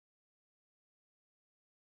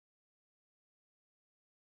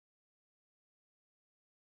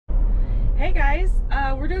Hey guys,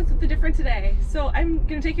 we're doing something different today. So I'm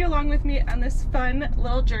gonna take you along with me on this fun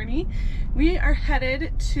little journey. We are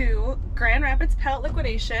headed to Grand Rapids Pallet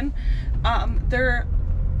Liquidation. They're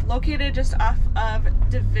located just off of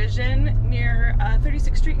Division near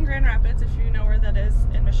 36th Street in Grand Rapids, if you know where that is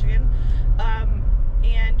in Michigan.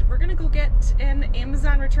 And we're gonna go get an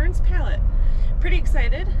Amazon returns pallet. Pretty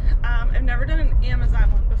excited. I've never done an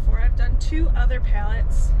Amazon one before. I've done two other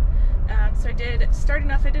pallets. So I did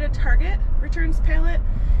a Target returns pallet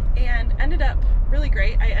and ended up really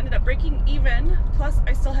great. I ended up breaking even, plus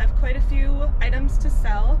I still have quite a few items to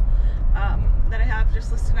sell that I have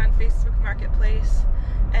just listed on Facebook Marketplace.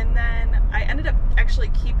 And then I ended up actually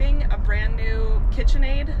keeping a brand new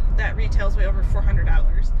KitchenAid that retails way over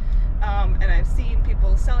 $400. And I've seen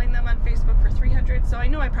people selling them on Facebook for $300, so I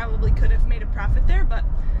know I probably could have made a profit there, but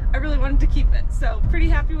I really wanted to keep it, so pretty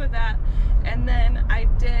happy with that. And then I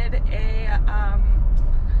did a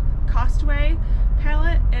Costway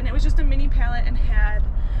pallet, and it was just a mini pallet and had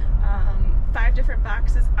 5 different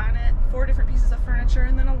boxes on it, 4 different pieces of furniture,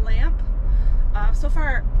 and then a lamp. So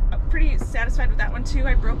far, I'm pretty satisfied with that one too.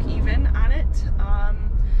 I broke even on it.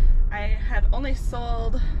 I've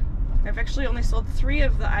actually only sold 3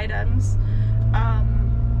 of the items,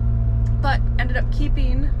 but ended up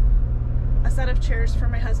keeping a set of chairs for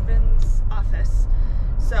my husband's office.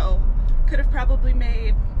 So could have probably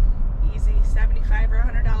made easy $75 or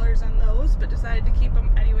 $100 on those, but decided to keep them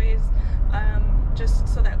anyways, just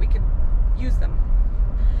so that we could use them.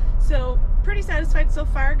 So pretty satisfied so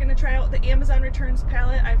far. Gonna try out the Amazon returns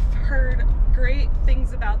pallet. I've heard great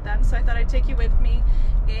things about them, so I thought I'd take you with me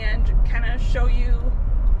and kind of show you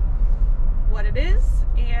what it is,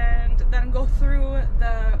 and then go through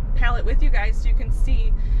the pallet with you guys so you can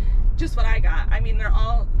see just what I got. I mean, they're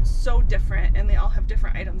all so different and they all have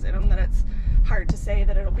different items in them that it's hard to say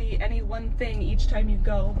that it'll be any one thing each time you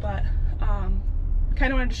go, but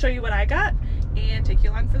kind of wanted to show you what I got and take you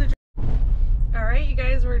along for the journey. Alright, you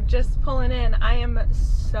guys, we're just pulling in. I am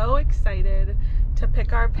so excited to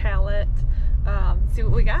pick our pallet, see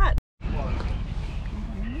what we got. Alright,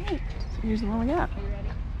 so here's the one we got. Are you ready?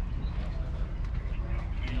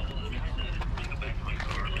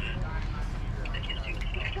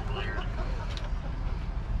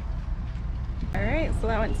 Alright, so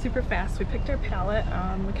that went super fast. We picked our pallet.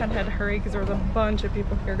 We kind of had to hurry because there was a bunch of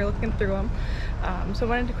people here looking through them. So I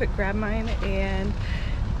wanted to quick grab mine and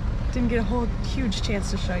didn't get a whole huge chance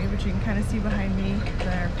to show you, but you can kind of see behind me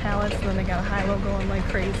their pallets, and then they got a high-low going like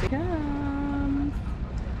crazy.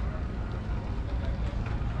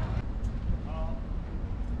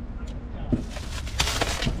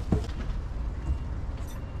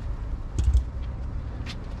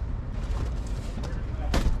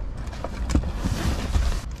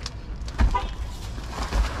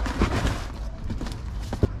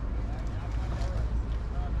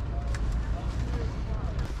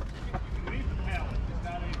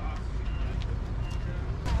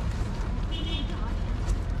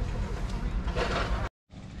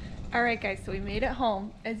 Alright guys, so we made it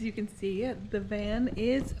home. As you can see, the van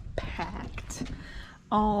is packed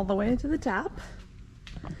all the way to the top.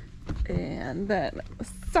 And then the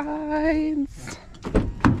sides.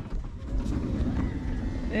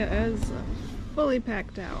 It is fully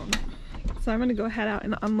packed down. So I'm going to go head out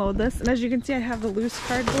and unload this. And as you can see, I have the loose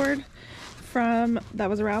cardboard that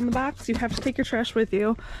was around the box. You have to take your trash with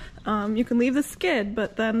you. You can leave the skid,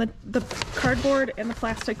 but then the cardboard and the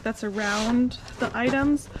plastic that's around the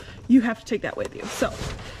items, you have to take that with you. So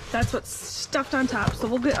that's what's stuffed on top. So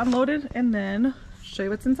we'll get unloaded and then show you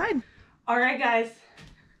what's inside. All right, guys,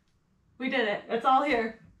 we did it. It's all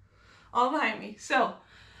here, all behind me. So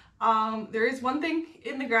there is one thing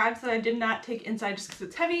in the garage that I did not take inside just because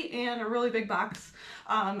it's heavy and a really big box.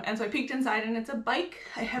 And so I peeked inside, and it's a bike.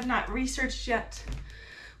 I have not researched yet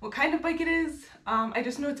what kind of bike it is. I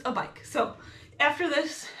just know it's a bike. So after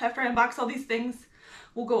I unbox all these things,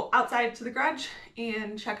 we'll go outside to the garage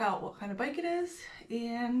and check out what kind of bike it is.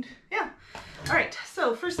 And yeah. All right,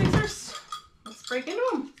 so first things first, let's break into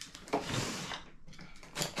them.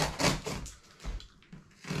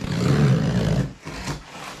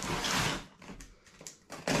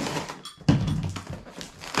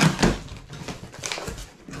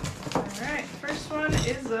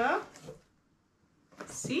 Is a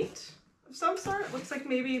seat of some sort. Looks like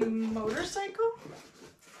maybe a motorcycle.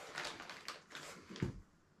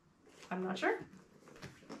 I'm not sure.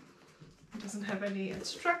 It doesn't have any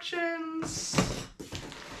instructions.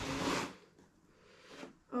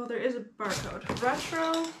 Oh, there is a barcode.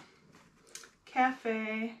 Retro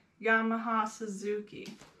Cafe Yamaha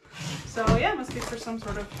Suzuki. So yeah, it must be for some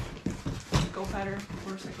sort of go-getter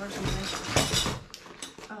motorcycle or something.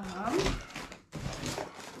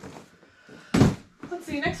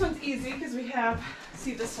 see, next one's easy because we have,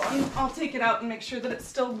 see this one, I'll take it out and make sure that it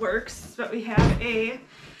still works, but we have a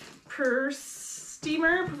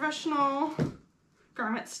steamer, professional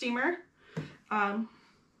garment steamer.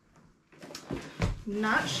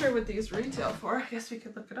 Not sure what these retail for. I guess we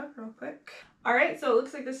could look it up real quick. All right, so it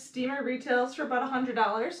looks like this steamer retails for about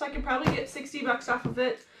 $100, so I can probably get 60 bucks off of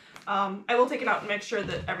it. I will take it out and make sure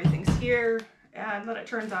that everything's here and that it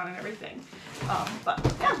turns on and everything.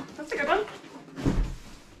 But yeah, that's a good one.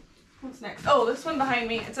 What's next? Oh, this one behind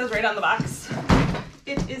me, it says right on the box.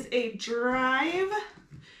 It is a drive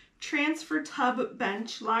transfer tub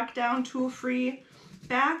bench, lockdown, tool-free,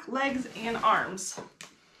 back, legs, and arms.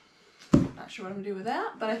 Not sure what I'm gonna do with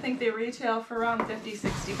that, but I think they retail for around 50,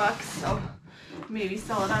 60 bucks. So maybe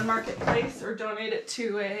sell it on Marketplace or donate it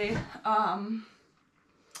to a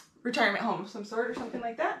retirement home of some sort or something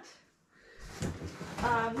like that.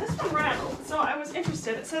 This one rattled, so I was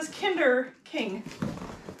interested. It says Kinder King.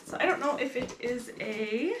 So I don't know if it is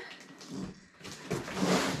a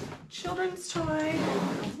children's toy or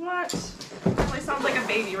what. It really sounds like a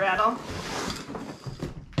baby rattle.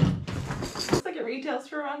 Looks like it retails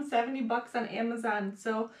for around 70 bucks on Amazon,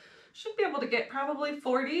 so should be able to get probably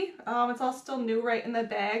 40. It's all still new right in the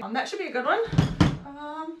bag. That should be a good one.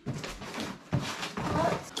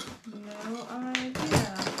 But no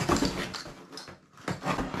idea.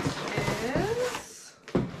 It is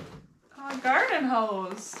a garden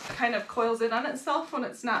hose. Kind of coils in on itself when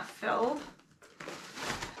it's not filled.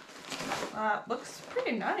 Looks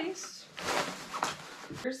pretty nice.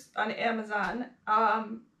 Here's on Amazon.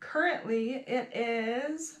 Currently it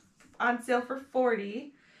is on sale for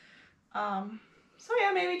 40. So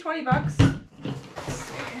yeah, maybe 20 bucks. Let's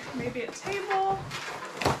see, maybe a table.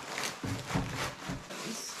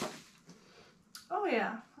 Oh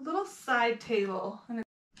yeah, a little side table.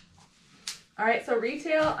 All right, so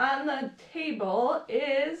retail on the table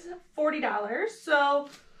is $40, so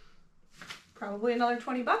probably another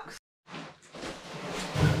 20 bucks.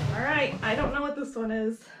 All right, I don't know what this one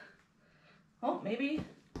is. Oh, maybe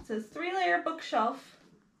it says 3-layer bookshelf.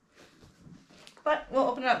 But we'll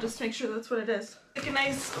open it up just to make sure that's what it is. Like a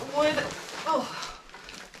nice wood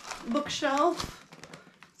bookshelf.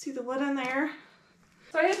 See the wood in there.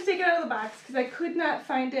 So I had to take it out of the box because I could not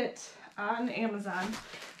find it on Amazon.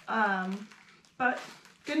 But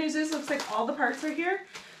good news is it looks like all the parts are here.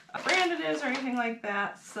 What brand it is or anything like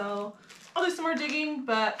that. So I'll do some more digging,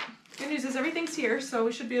 but good news is everything's here, so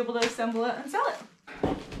we should be able to assemble it and sell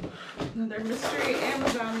it. Another mystery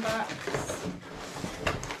Amazon box.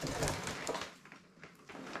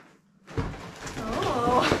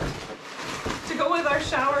 Oh, to go with our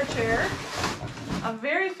shower chair, a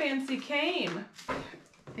very fancy cane.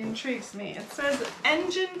 Intrigues me. It says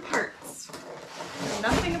engine parts.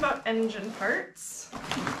 Nothing about engine parts.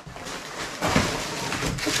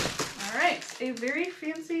 All right, a very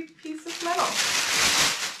fancy piece of metal.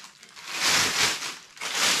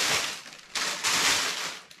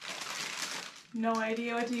 No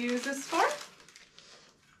idea what to use this for,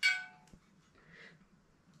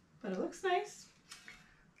 but it looks nice.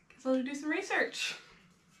 Guess I'll do some research.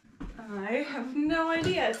 I have no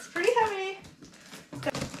idea. It's pretty heavy.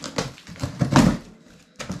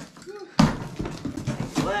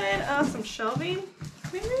 Wood, some shelving,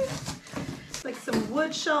 maybe? Like some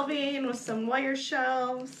wood shelving with some wire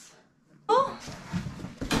shelves. Oh!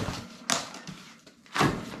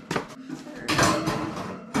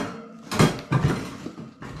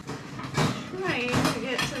 Trying to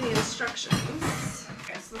get to the instructions.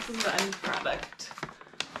 Okay, so this is the end product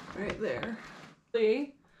right there.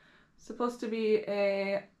 Supposed to be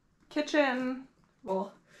a kitchen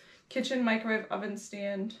microwave oven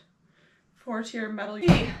stand, 4-tier metal.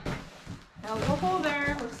 Hey, a little hole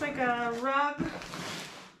there. Looks like a rug.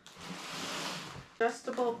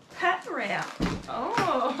 Adjustable pet wrap.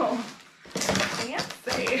 Oh,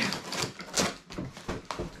 fancy.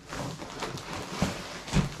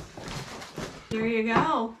 There you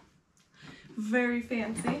go. Very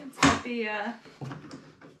fancy. It's got the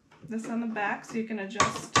this on the back so you can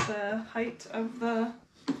adjust the height of the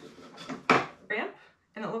ramp,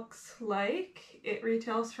 and it looks like it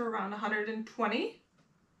retails for around 120.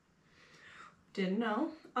 Didn't know.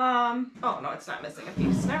 Oh no, it's not missing a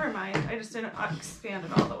piece. Never mind. I just didn't expand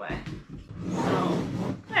it all the way. So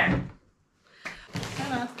there.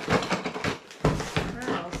 Where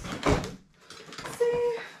else? Let's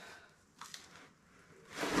see.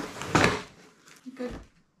 Good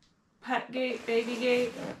pet gate, baby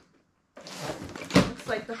gate. Looks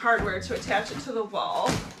like the hardware to attach it to the wall.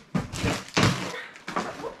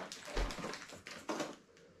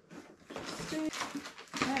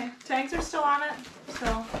 Okay, tags are still on it,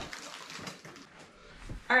 so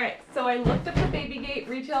All right, so I looked up the baby gate,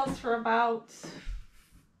 retails for about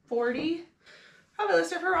 40. Probably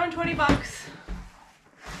listed for around 20 bucks.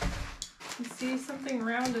 You see something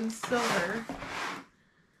round and silver.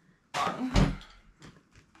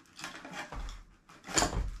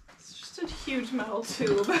 It's just a huge metal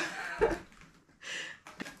tube.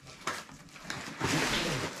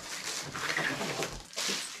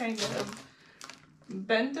 It's kind of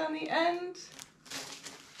bent on the end.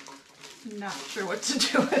 Not sure what to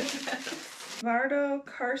do with it. Vardo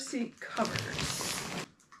car seat covers.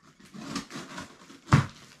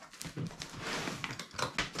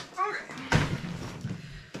 All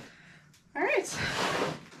right. So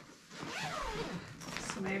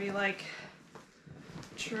maybe like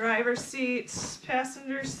driver seats,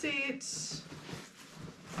 passenger seats.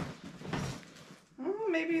 Oh,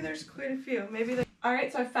 maybe there's quite a few. Maybe they. All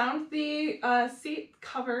right, so I found the seat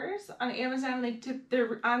covers on Amazon.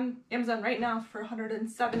 They're on Amazon right now for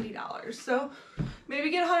 $170. So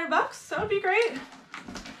maybe get 100 bucks. That would be great.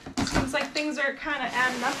 Seems like things are kind of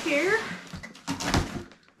adding up here.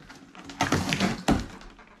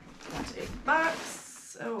 Take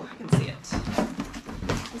box. Oh, I can see it.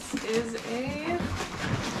 This is a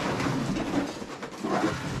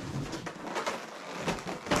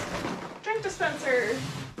drink dispenser.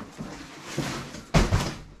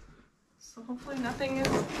 So hopefully nothing is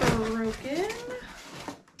broken.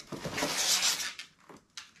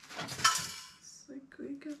 Looks like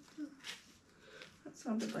we got the, that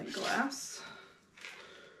sounded like glass.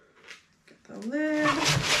 Get the lid and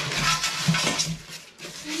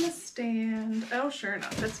the stand. Oh, sure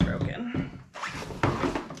enough, it's broken.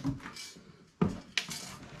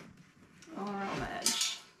 All around the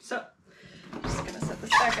edge. So I'm just gonna set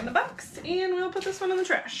this back in the box and we'll put this one in the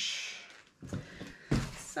trash.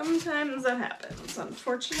 Sometimes that happens,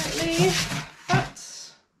 unfortunately, but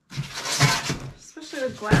especially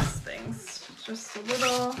with glass things, just a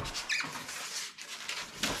little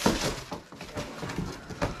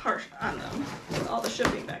harsh on them with all the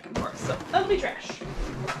shipping back and forth. So that'll be trash.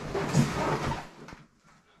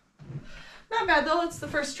 Not bad though, it's the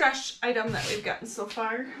first trash item that we've gotten so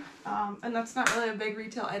far. And that's not really a big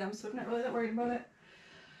retail item, so I'm not really that worried about it.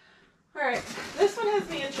 Alright, this one has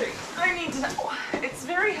me intrigued. I need to know. It's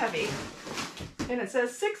very heavy. And it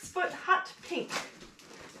says 6-foot hot pink.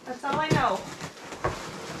 That's all I know.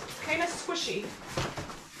 It's kind of squishy.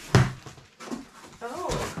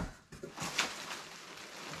 Oh.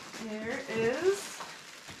 There is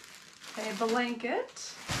a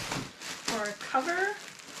blanket or a cover.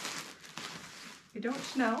 I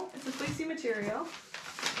don't know. It's a fleecy material.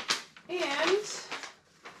 And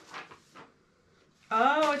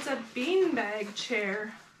oh, it's a beanbag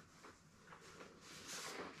chair.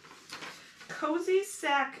 Cozy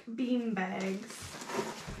sack bean bags.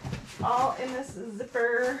 All in this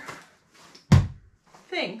zipper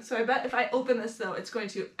thing. So I bet if I open this though, it's going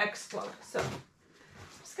to explode. So I'm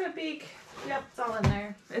just gonna peek. Yep, it's all in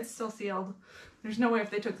there. It's still sealed. There's no way if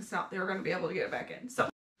they took this out, they were gonna be able to get it back in. So,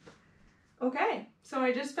 okay. So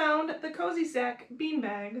I just found the Cozy Sack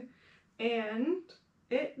beanbag and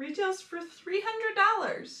it retails for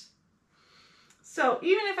 $300. So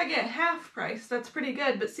even if I get half price, that's pretty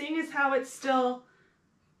good. But seeing as how it's still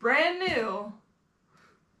brand new,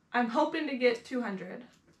 I'm hoping to get 200,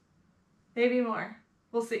 maybe more.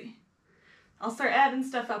 We'll see. I'll start adding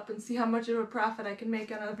stuff up and see how much of a profit I can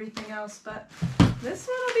make on everything else. But this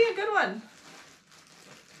one will be a good one.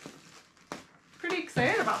 Pretty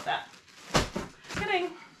excited about that. Kidding.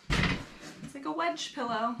 It's like a wedge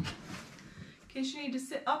pillow. In case you need to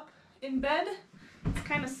sit up in bed. It's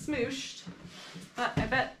kind of smooshed, but I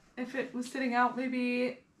bet if it was sitting out,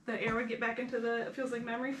 maybe the air would get back into the, it feels like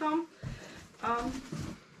memory foam.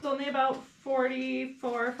 It's only about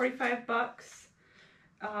 44, 45 bucks.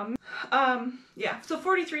 Yeah, so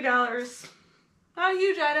 $43. Not a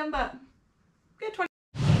huge item, but good 20.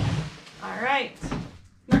 All right,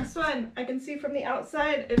 next one. I can see from the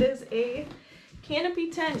outside, it is a canopy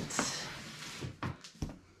tent.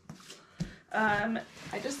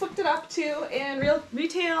 I just looked it up too, and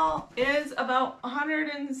retail is about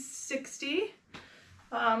 $160.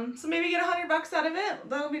 So maybe get 100 bucks out of it.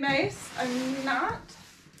 That'll be nice. I'm not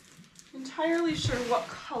entirely sure what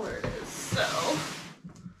color it is, so.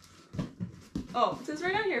 Oh, it says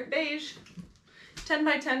right on here, beige. 10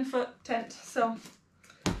 by 10 foot tent, so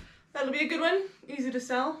that'll be a good one. Easy to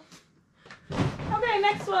sell. Okay,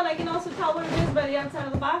 next one. I can also tell what it is by the outside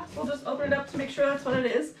of the box. We'll just open it up to make sure that's what it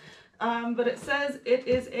is. But it says it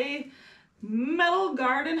is a metal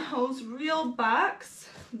garden hose reel box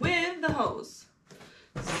with the hose.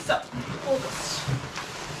 So we'll just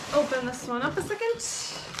open this one up a second.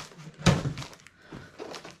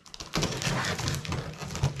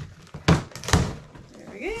 There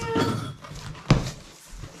we go.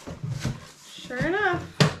 Sure enough,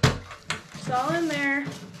 it's all in there.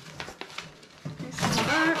 Nice little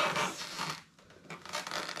box.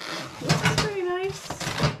 Looks pretty nice.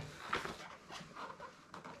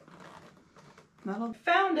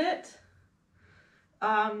 Found it.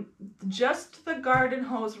 Just the garden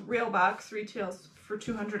hose real box retails for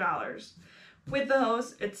 $200. With the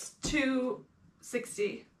hose, it's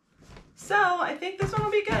 $260. So I think this one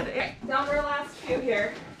will be good. Okay, down to our last few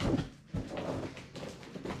here.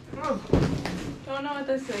 Oh, don't know what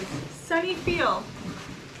this is. Sunny Feel.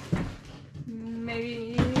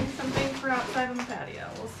 Maybe something for outside on the patio.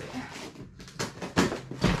 We'll see.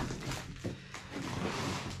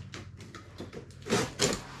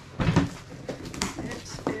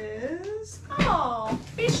 Oh,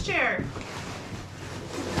 beach chair.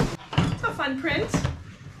 It's a fun print.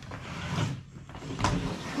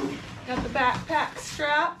 Got the backpack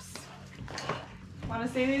straps. Want to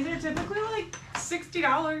say these are typically like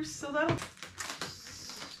 $60, so that'll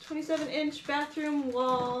 27-inch bathroom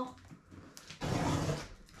wall.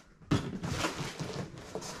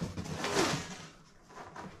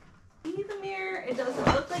 See the mirror? It doesn't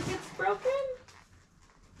look like it's broken.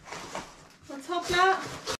 Let's hope not.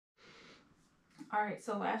 All right,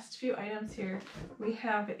 so last few items here. We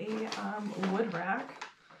have a wood rack.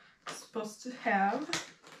 It's supposed to have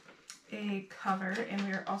a cover, and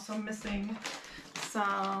we are also missing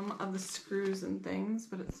some of the screws and things,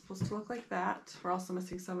 but it's supposed to look like that. We're also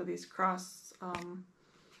missing some of these crossbars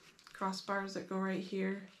that go right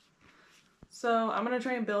here. So I'm gonna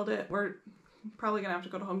try and build it. We're probably gonna have to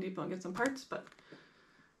go to Home Depot and get some parts, but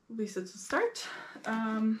at least it's a start.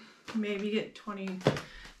 Maybe get 20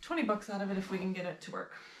 bucks out of it if we can get it to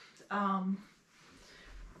work.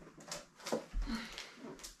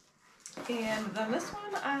 And then this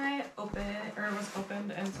one was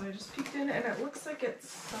opened, and so I just peeked in, and it looks like it's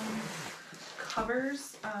some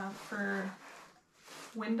covers for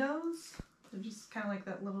windows. They're just kind of like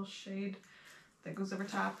that little shade that goes over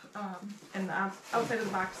top. And the outside of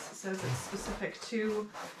the box says it's specific to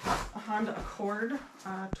a Honda Accord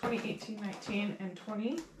 2018, 19, and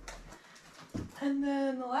 20. And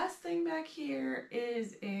then the last thing back here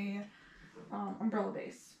is a umbrella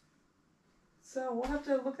base. So we'll have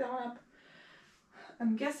to look that one up.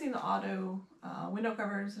 I'm guessing the auto window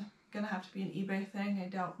covers gonna have to be an eBay thing. I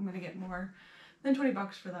doubt I'm gonna get more than 20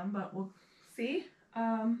 bucks for them, but we'll see.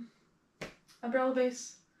 Umbrella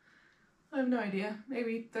base, I have no idea,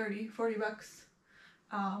 maybe 30, 40 bucks.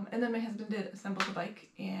 And then my husband did assemble the bike,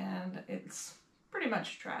 and it's pretty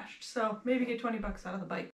much trashed. So maybe get 20 bucks out of the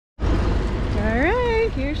bike. All right,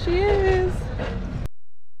 here she is.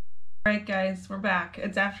 All right, guys, we're back.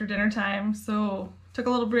 It's after dinner time, so took a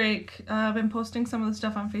little break. I've been posting some of the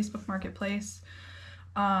stuff on Facebook Marketplace.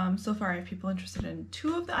 So far I have people interested in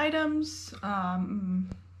 2 of the items.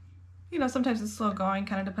 You know, sometimes it's slow going,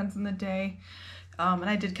 kind of depends on the day. And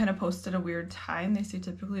I did kind of post at a weird time. They say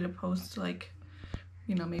typically to post like,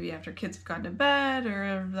 you know, maybe after kids have gone to bed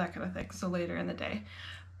or that kind of thing, so later in the day.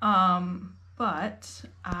 But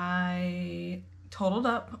I totaled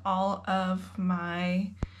up all of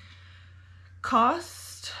my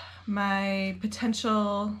cost, my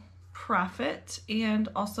potential profit, and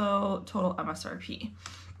also total MSRP.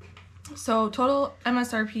 So total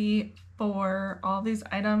MSRP for all these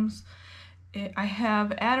items, I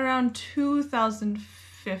have at around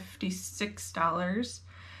 $2,056.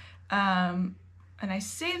 And I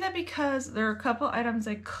say that because there are a couple items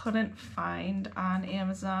I couldn't find on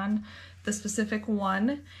Amazon, the specific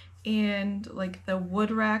one, and like the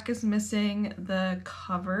wood rack is missing the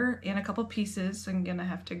cover and a couple pieces, so I'm gonna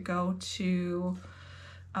have to go to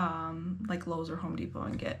like Lowe's or Home Depot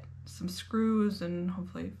and get some screws and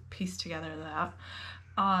hopefully piece together that.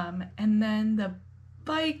 And then the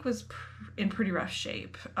bike was in pretty rough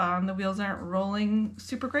shape. The wheels aren't rolling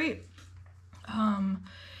super great.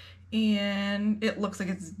 And it looks like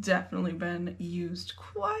it's definitely been used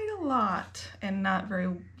quite a lot and not very,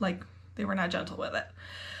 like, they were not gentle with it.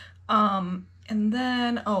 And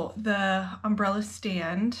then, oh, the umbrella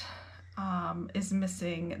stand is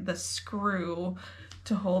missing the screw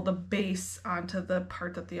to hold the base onto the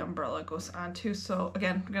part that the umbrella goes onto. So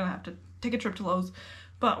again, I'm gonna have to take a trip to Lowe's,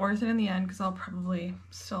 but worth it in the end because I'll probably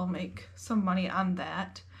still make some money on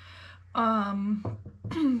that.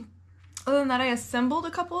 Other than that, I assembled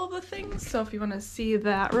a couple of the things, so if you want to see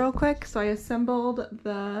that real quick. So I assembled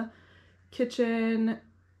the kitchen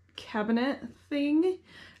cabinet thing.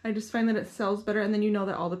 I just find that it sells better, and then you know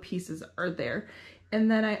that all the pieces are there.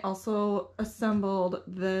 And then I also assembled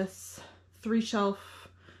this 3-shelf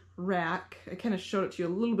rack. I kind of showed it to you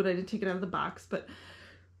a little bit. I did take it out of the box, but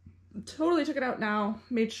totally took it out now,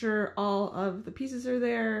 made sure all of the pieces are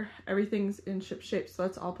there, everything's in ship shape, so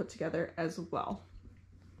that's all put together as well.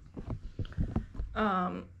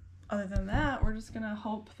 Other than that, we're just gonna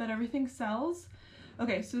hope that everything sells.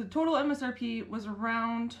 Okay, so the total MSRP was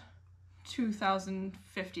around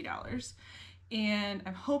 $2,050, and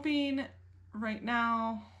I'm hoping right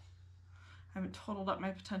now, I haven't totaled up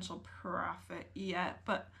my potential profit yet,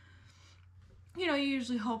 but you know, you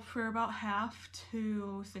usually hope for about half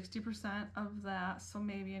to 60% of that. So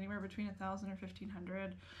maybe anywhere between 1,000 or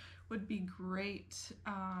 1,500 would be great.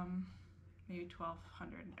 Maybe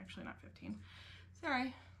 1,200, actually not 15.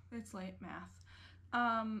 Sorry, it's late math.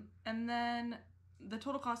 And then the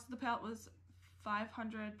total cost of the pallet was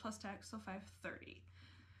 $500 plus tax, so $530.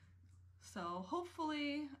 So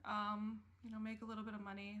hopefully, you know, make a little bit of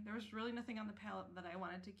money. There was really nothing on the pallet that I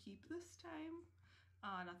wanted to keep this time.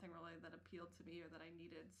 Nothing really that appealed to me or that I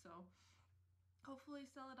needed. So hopefully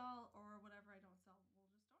sell it all, or whatever I don't sell.